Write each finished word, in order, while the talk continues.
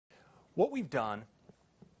What we've done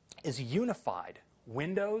is unified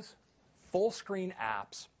Windows, full screen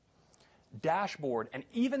apps, dashboard, and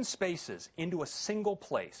even spaces into a single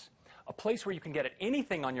place. A place where you can get at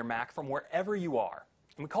anything on your Mac from wherever you are.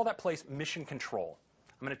 And we call that place Mission Control.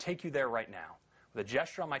 I'm going to take you there right now. With a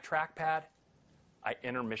gesture on my trackpad, I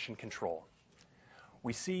enter Mission Control.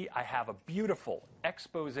 We see I have a beautiful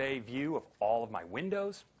expose view of all of my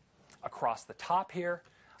windows. Across the top here,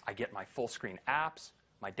 I get my full screen apps,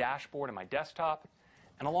 my dashboard, and my desktop.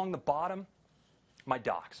 And along the bottom, my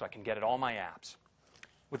dock, so I can get at all my apps.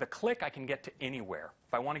 With a click, I can get to anywhere.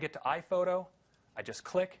 If I want to get to iPhoto, I just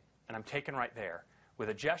click, and I'm taken right there. With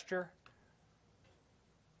a gesture,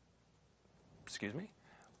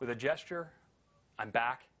 I'm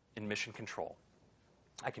back in Mission Control.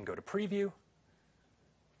 I can go to Preview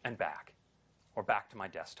and back, or back to my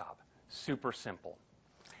desktop. Super simple.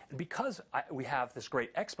 And because we have this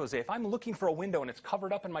great expose, if I'm looking for a window and it's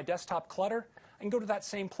covered up in my desktop clutter, I can go to that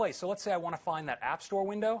same place. So let's say I want to find that App Store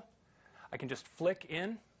window. I can just flick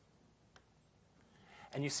in,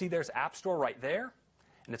 and you see there's App Store right there,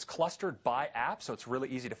 and it's clustered by app, so it's really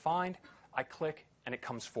easy to find. I click, and it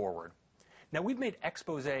comes forward. Now, we've made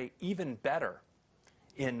expose even better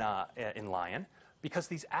in Lion, because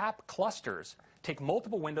these app clusters take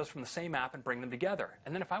multiple windows from the same app and bring them together.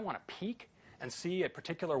 And then if I want to peek and see a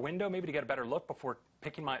particular window, maybe to get a better look before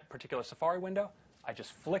picking my particular Safari window, I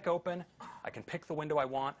just flick open, I can pick the window I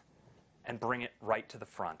want, and bring it right to the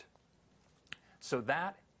front. So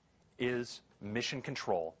that is Mission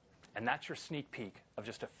Control, and that's your sneak peek of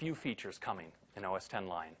just a few features coming in OS X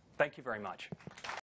Lion. Thank you very much.